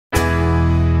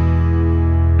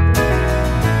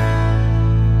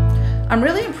I'm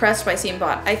really impressed by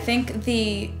Scenebot. I think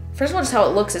first of all, just how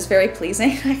it looks is very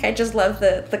pleasing. Like, I just love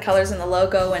the colors and the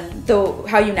logo, and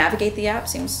how you navigate the app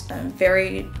seems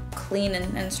very clean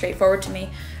and straightforward to me.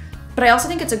 But I also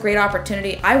think it's a great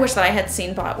opportunity. I wish that I had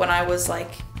Scenebot when I was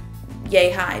like yay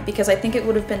high, because I think it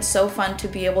would have been so fun to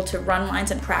be able to run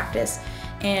lines and practice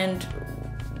and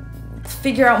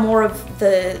figure out more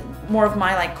of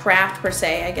my like craft per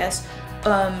se, I guess,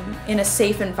 in a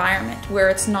safe environment where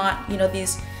it's not, you know,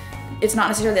 it's not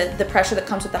necessarily the pressure that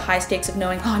comes with the high stakes of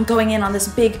knowing, oh, I'm going in on this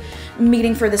big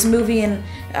meeting for this movie and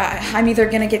I'm either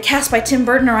gonna get cast by Tim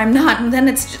Burton or I'm not, and then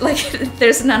it's like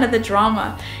there's none of the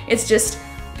drama. It's just,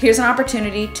 here's an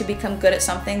opportunity to become good at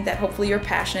something that hopefully you're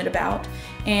passionate about,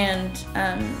 and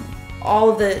all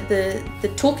of the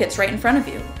toolkits right in front of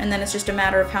you, and then it's just a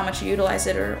matter of how much you utilize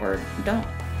it or don't.